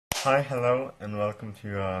Hi, hello, and welcome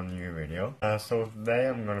to a new video. So today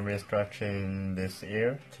I'm gonna be stretching this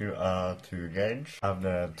ear to a 2 gauge. I have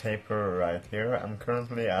the taper right here. I'm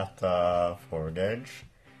currently at 4 gauge.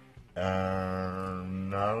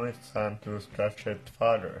 And now it's time to stretch it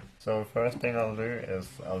farther. So first thing I'll do is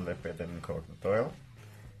I'll dip it in coconut oil.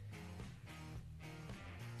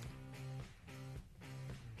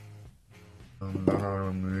 And then I'll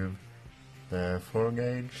remove the 4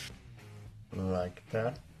 gauge like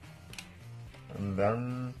that. And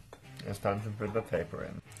then it's time to put the taper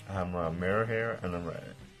in. I have my mirror here and I'm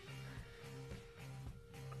ready.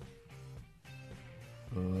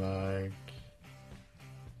 Like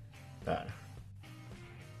that.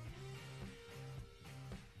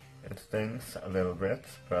 It stings a little bit,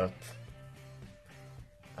 but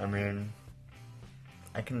I mean,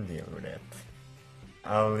 I can deal with it.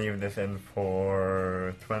 I'll leave this in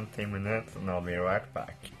for 20 minutes and I'll be right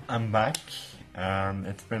back. I'm back and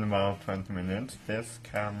it's been about 20 minutes. This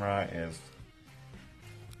camera is...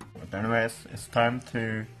 But anyways, it's time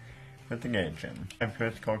to put the gauge in. I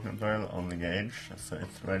put coconut oil on the gauge so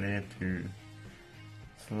it's ready to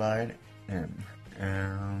slide in.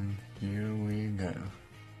 And here we go.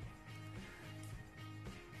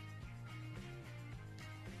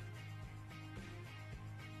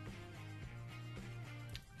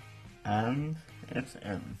 And it's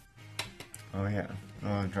in. Oh yeah,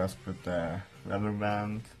 I'll just put the rubber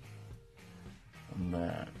band on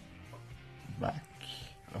the back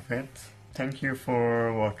of it. Thank you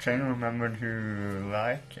for watching. Remember to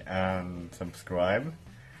like and subscribe.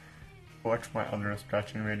 Watch my other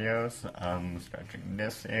stretching videos. I'm stretching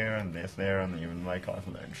this ear and even my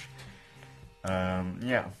cartilage.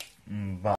 Yeah, bye.